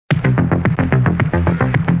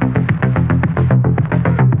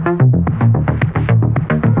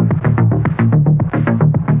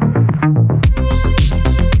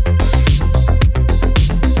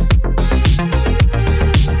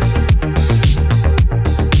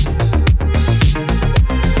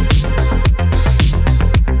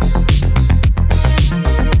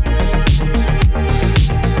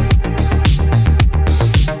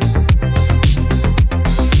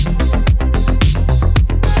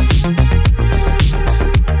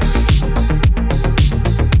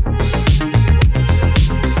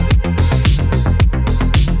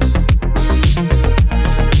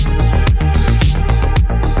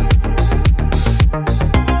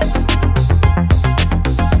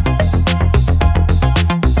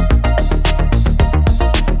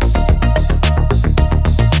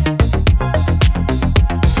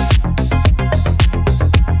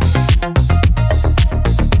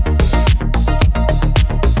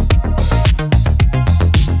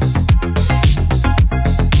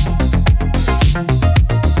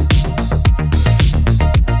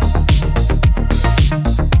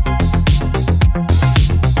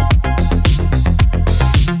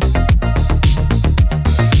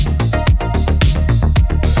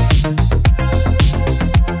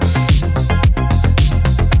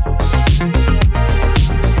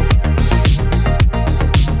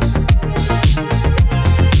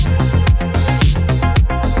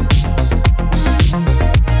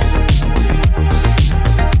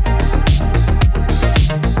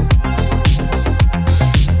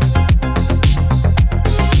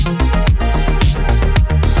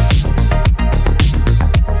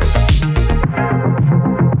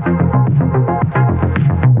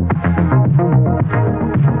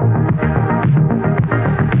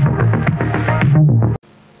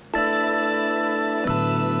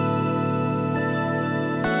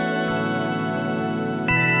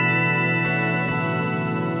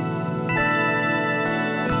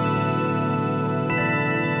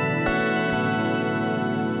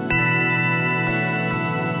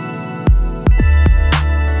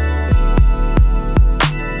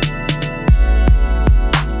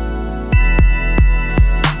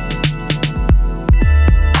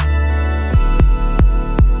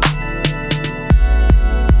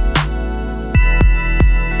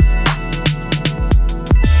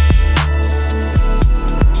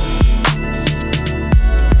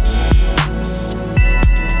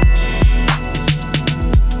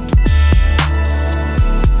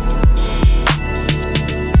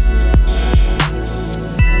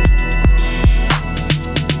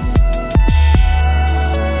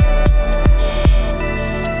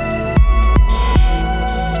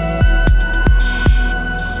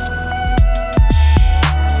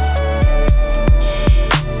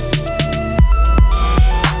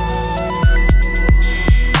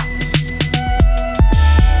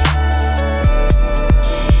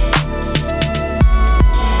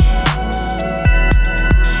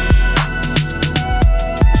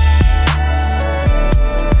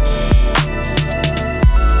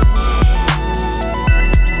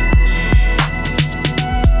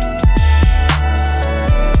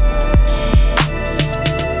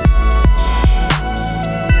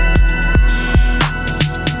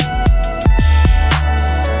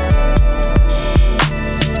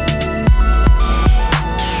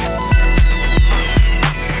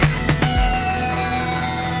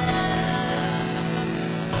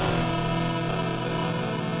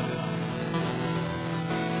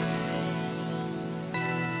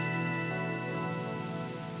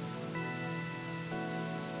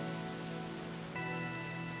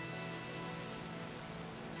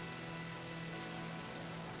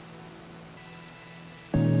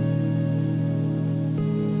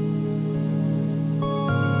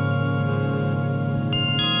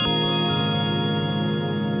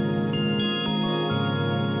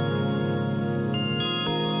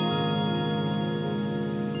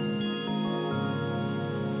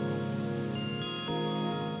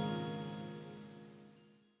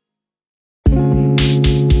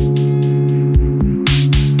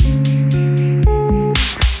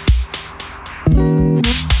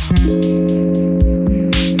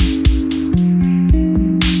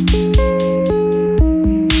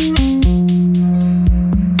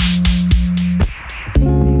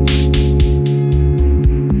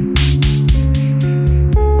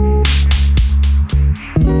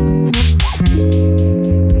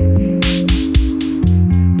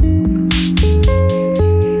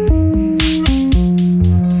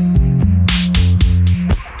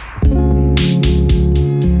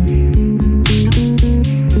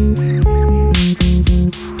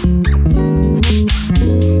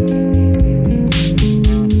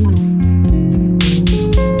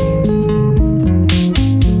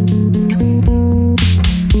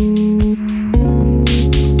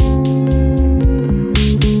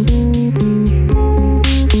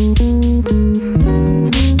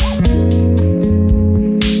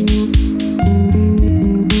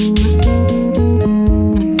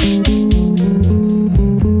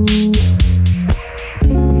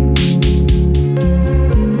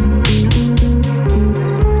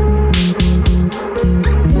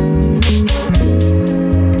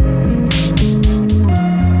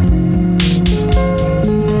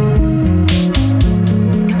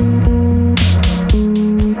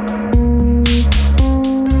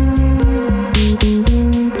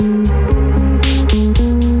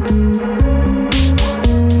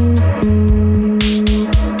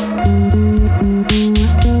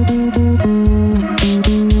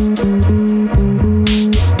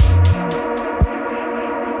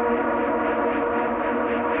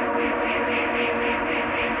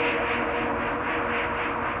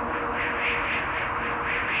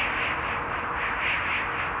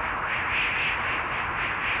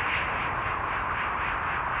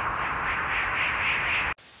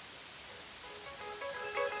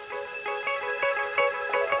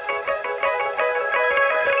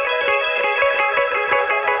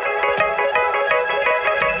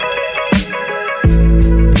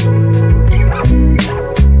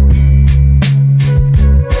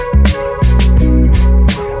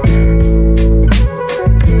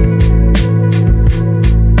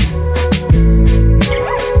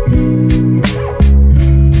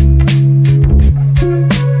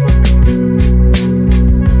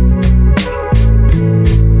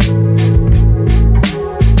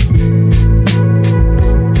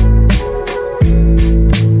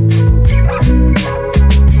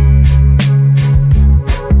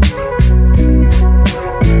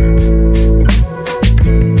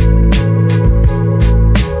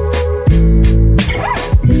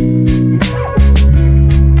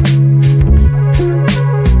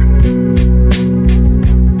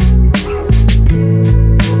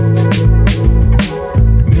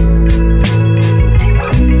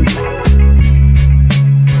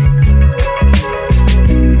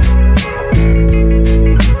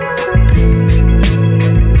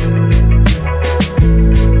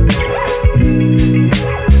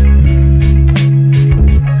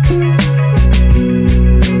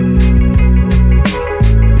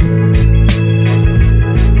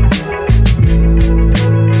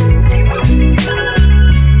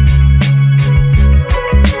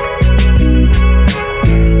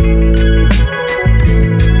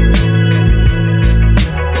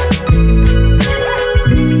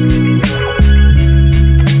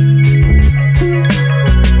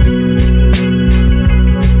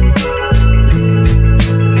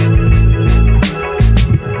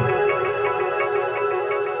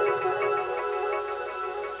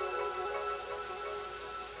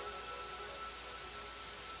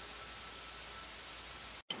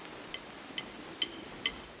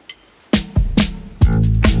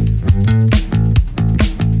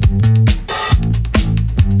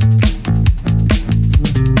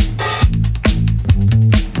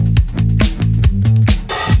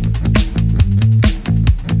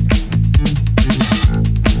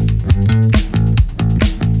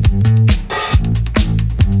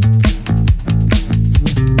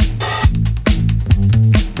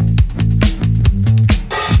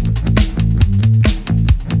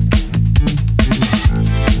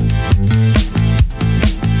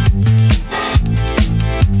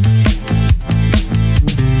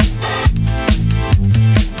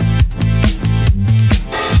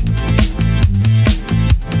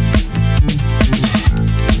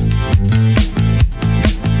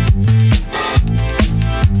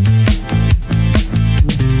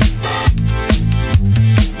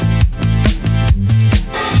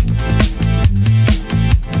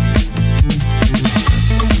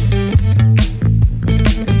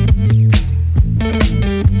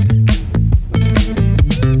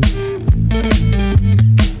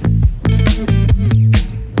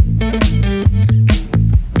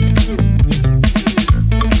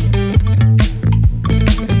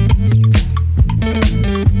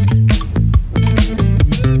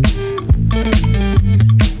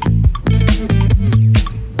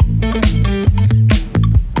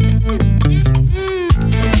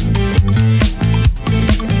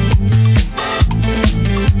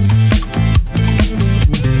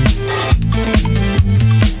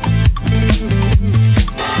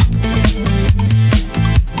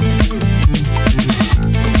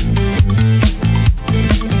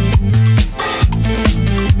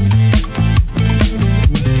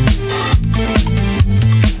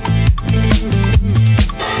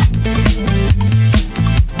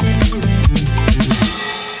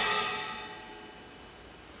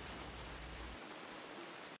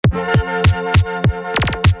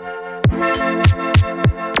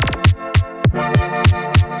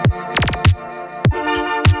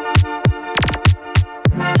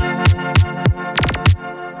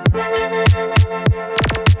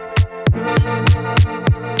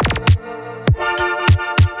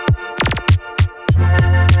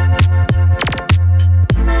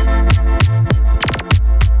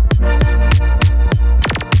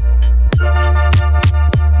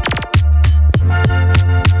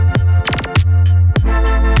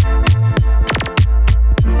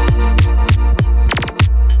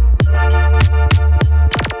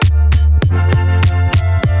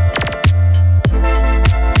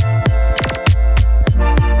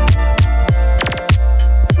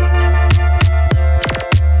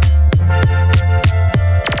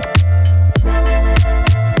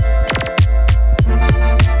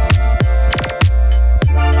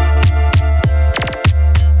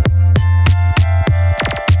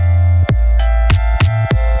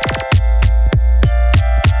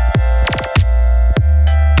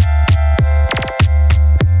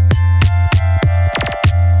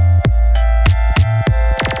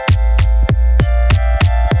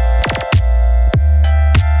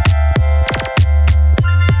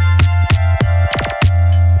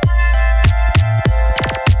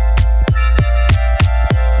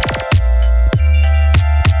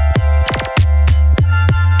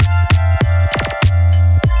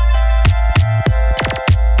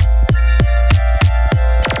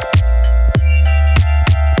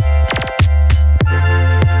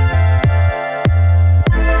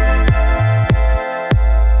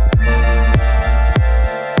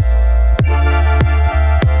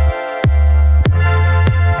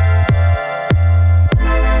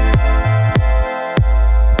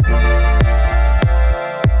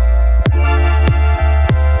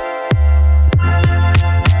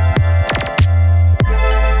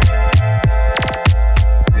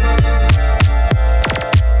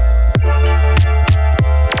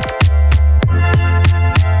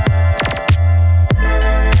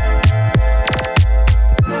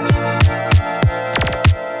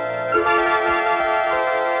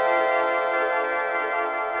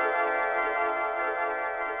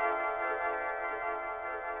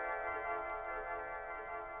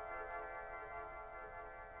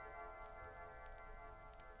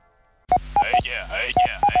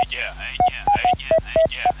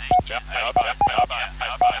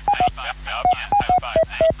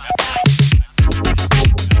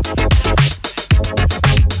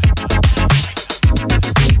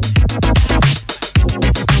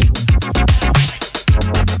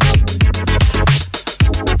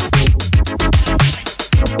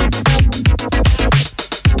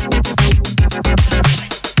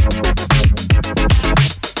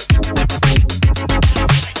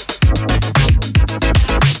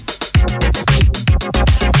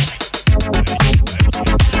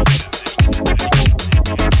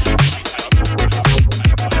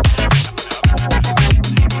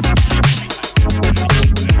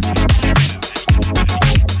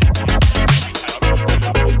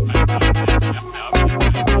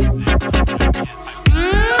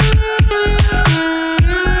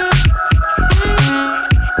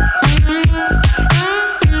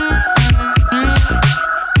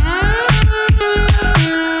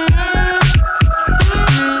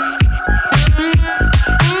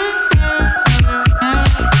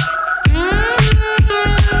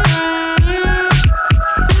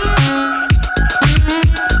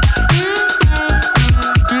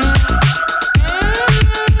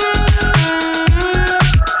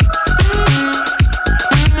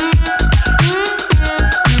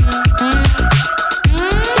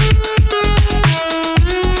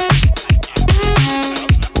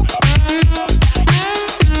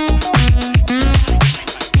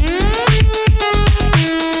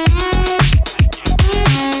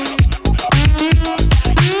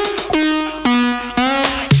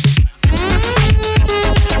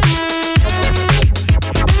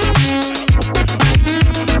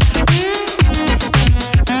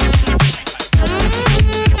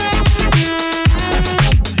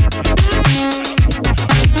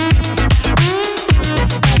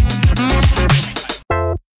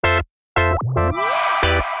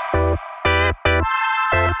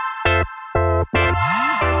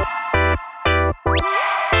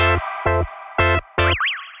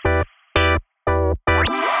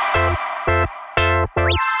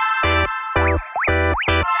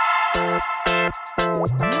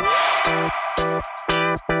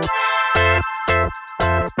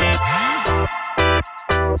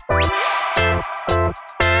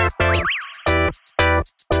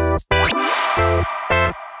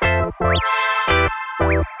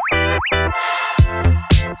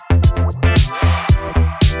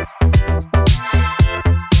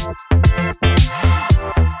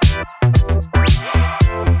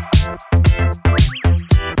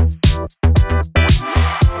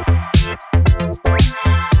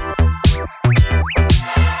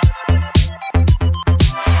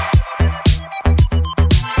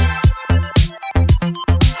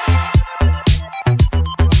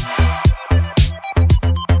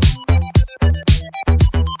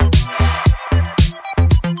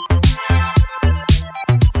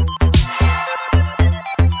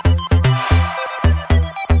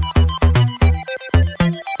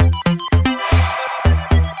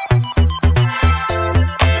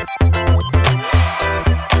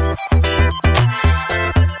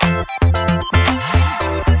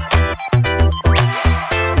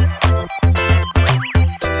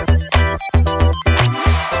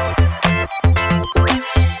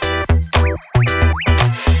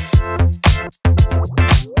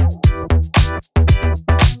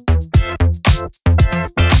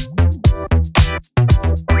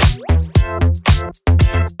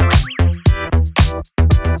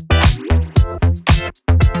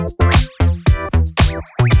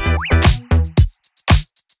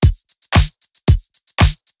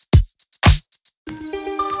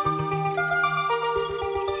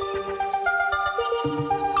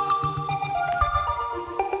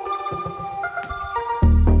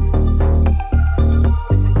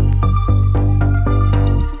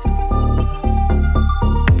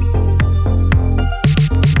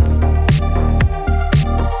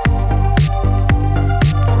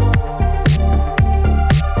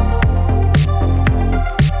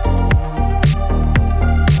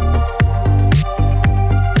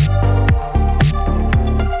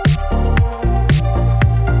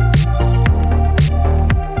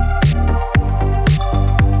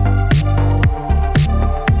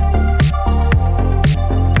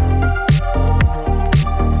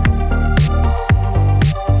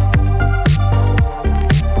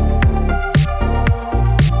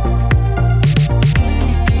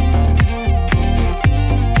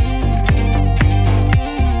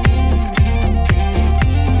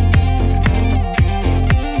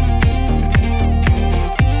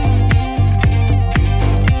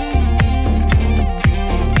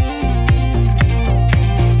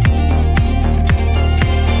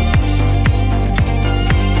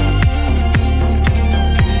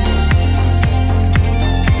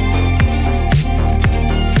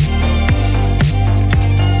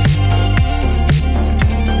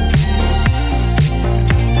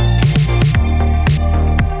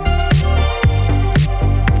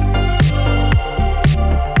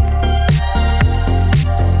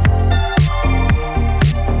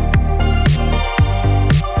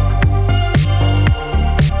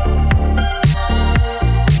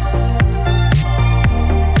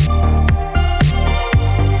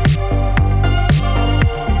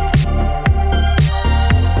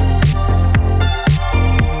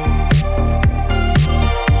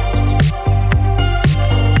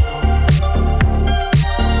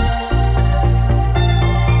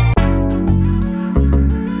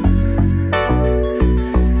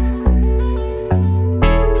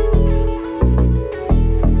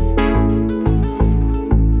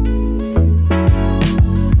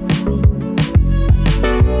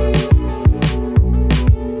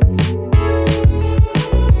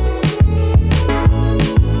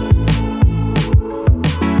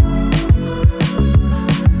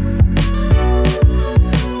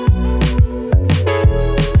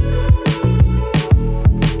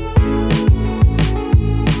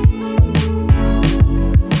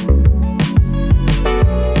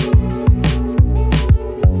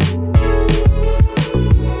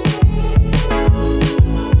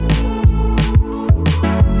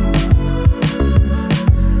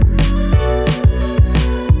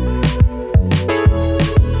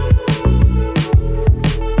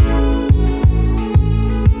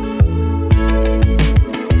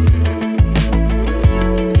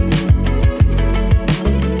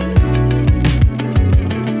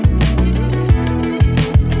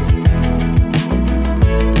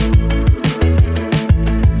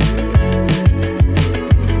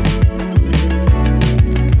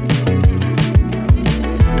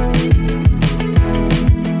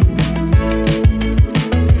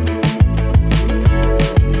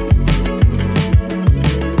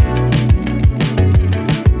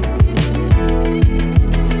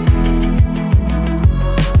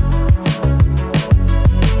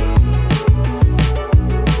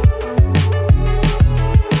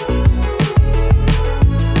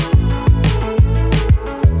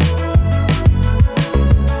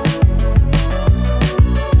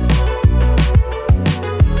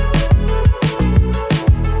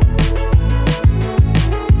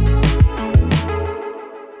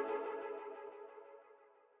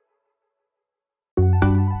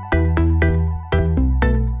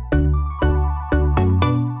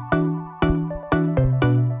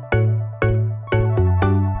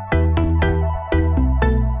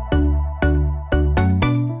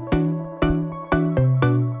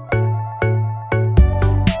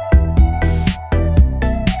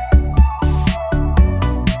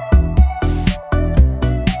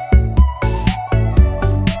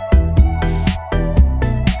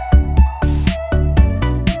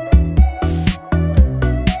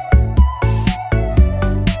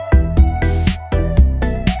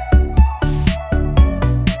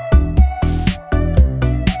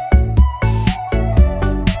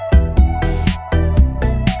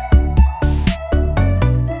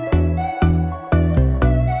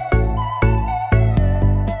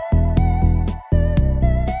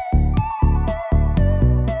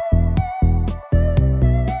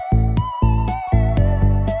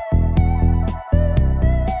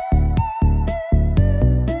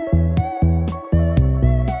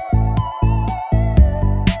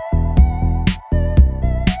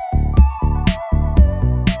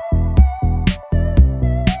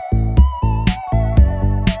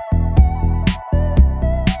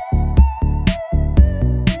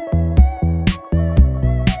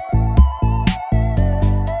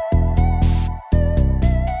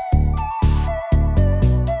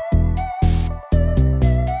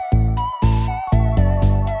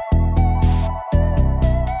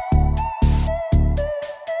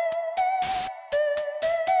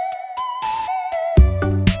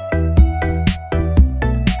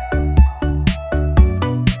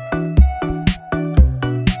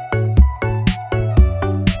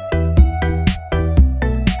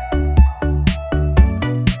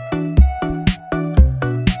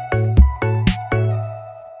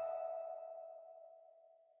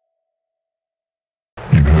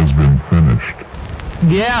finished?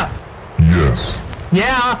 Yeah. Yes.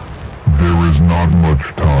 Yeah. There is not much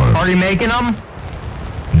time. Are you making them?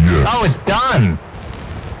 Yes. Oh, it's done.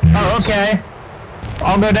 Yes. Oh, okay.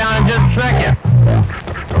 I'll go down in just a second. There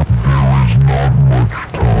is not much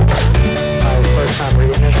time. First time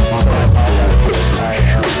reading this, I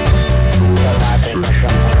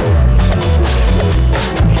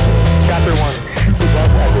Chapter 1. He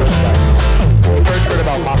loves everyone's life. When we first heard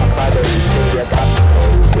about Mama Crybaby, he adopted her.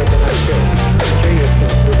 He had been unsure. I'm sure you have seen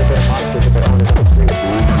through the bare monsters of their owners on the street.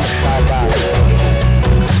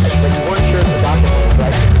 But you weren't sure if the adopted one was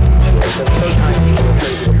right. It was so kind to you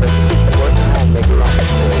crazy to first the work from home make it wrong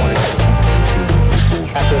for one.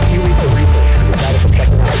 After a few weeks of research, he decided to check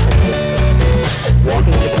it out.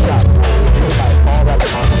 Walking to the shop, he decided all that the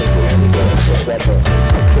monsters were every day with red hair.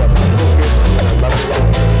 And a lovely young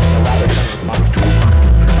a rather friendly monster.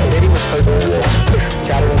 The lady was personal,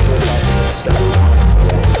 chattering to herself in the store.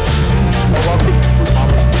 Oh, welcome.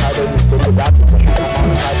 Mama Crybaby's big adopted son.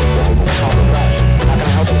 Mama Crybaby's call the trash. How can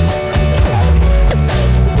I help you?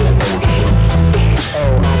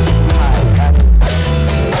 Oh, hi.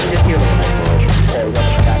 I'm just here looking at the or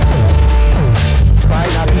what's your back? Try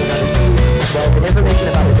not to understand. Well, the information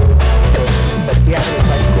about it is but if you have any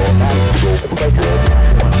questions about it, it's great time.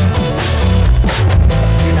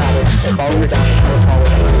 You nodded. If all you're down, I'll call it.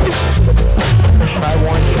 Try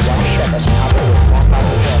warning you to watch the chef as an opera with small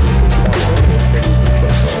power shelf.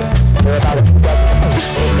 There are about a few dozen little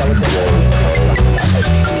delicate rolls.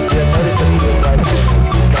 You have noticed that he was like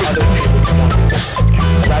the other people come on.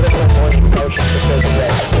 Rather than morning motion to show the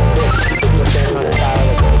red, this was standing on a tile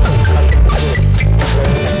of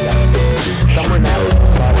somewhere now is the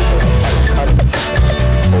body of a cutting.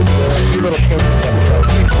 There are a few little changes that we know.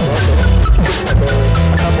 There are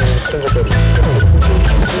a couple of single bitties.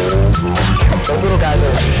 Those little guys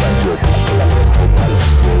are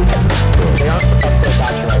they aren't up to a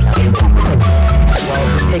bachelor right now. Well,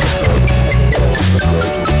 take it slow.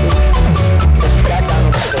 Since you sat down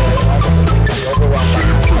on the floor and all the overwhelmed by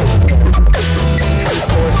of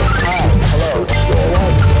course, hi, hello,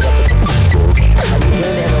 I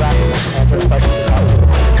began to interact with him and answer questions about him.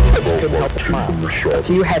 Couldn't help but smile. A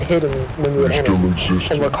few had hidden when you had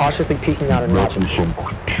entered, and were cautiously peeking out and watching.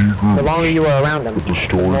 The longer you were around them, the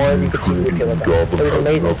more you could see the appeal of them. It was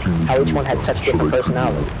amazing how each one had such different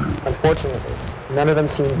personalities. Unfortunately, none of them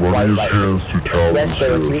seemed quite right. Yes, they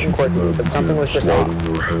were cute and quirky, but something was just off.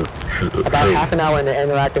 About half an hour into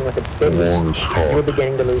interacting with the babies, you were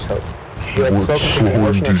beginning to lose hope. You had spoken to the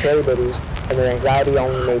emotional cherry babies, and their anxiety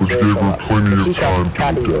only made joy show up. The teacup,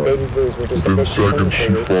 Kathy, and baby blues were just a bit too clean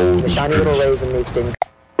for you, and the shiny little rays and meats didn't.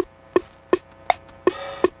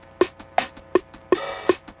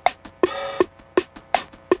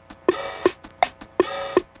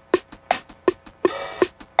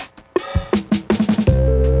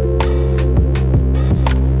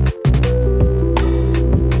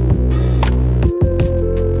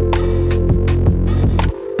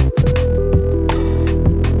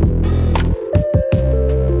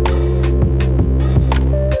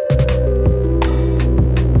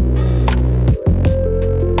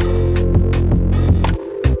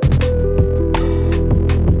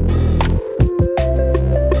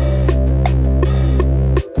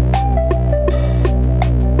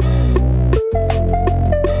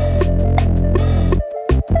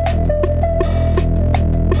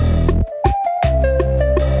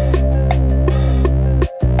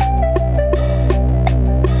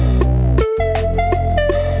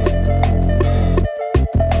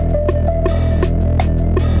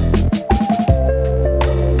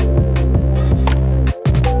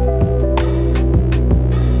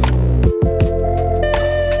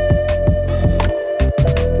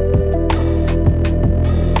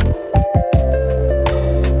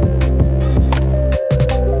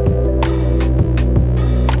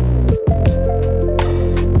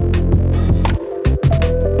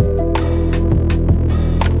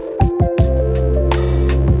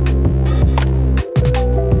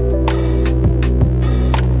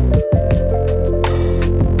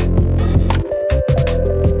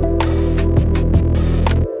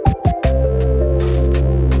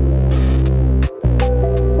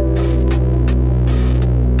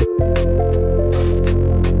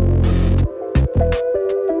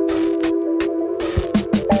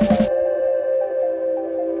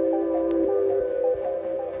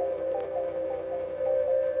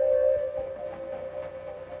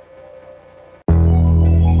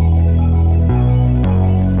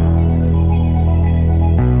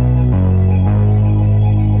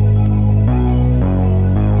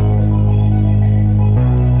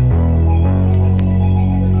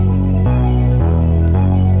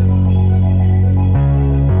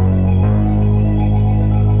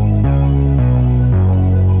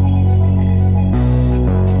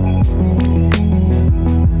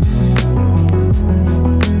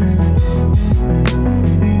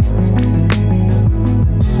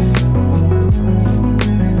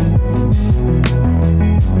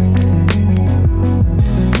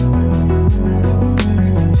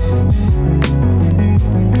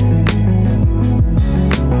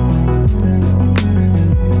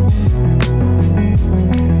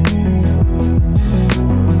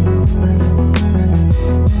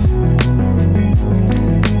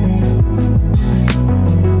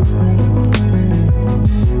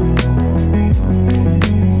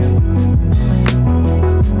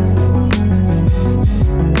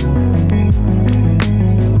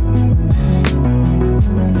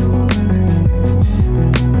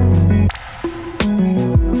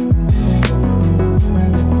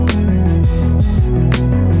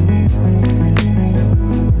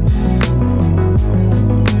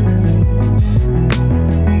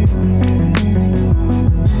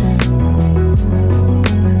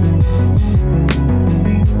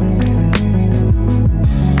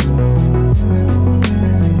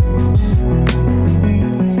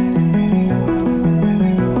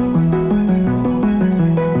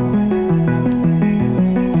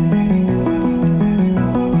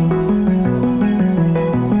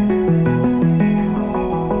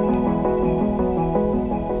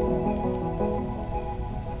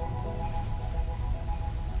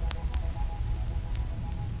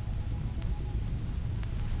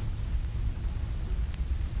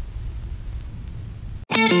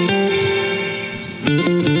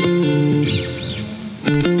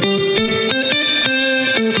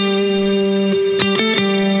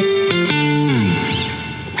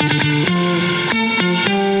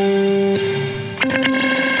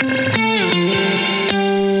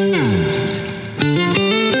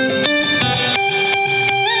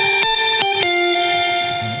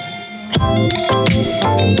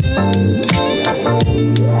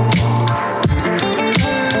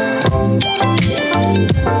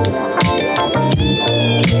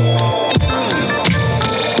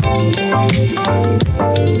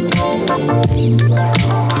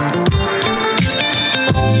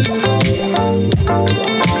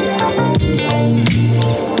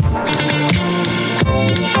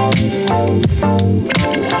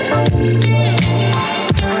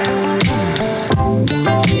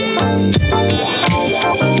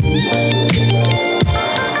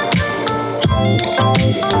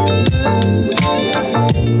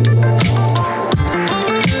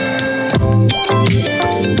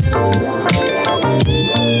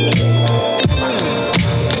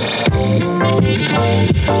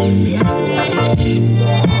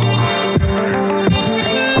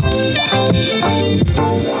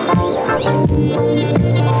 you.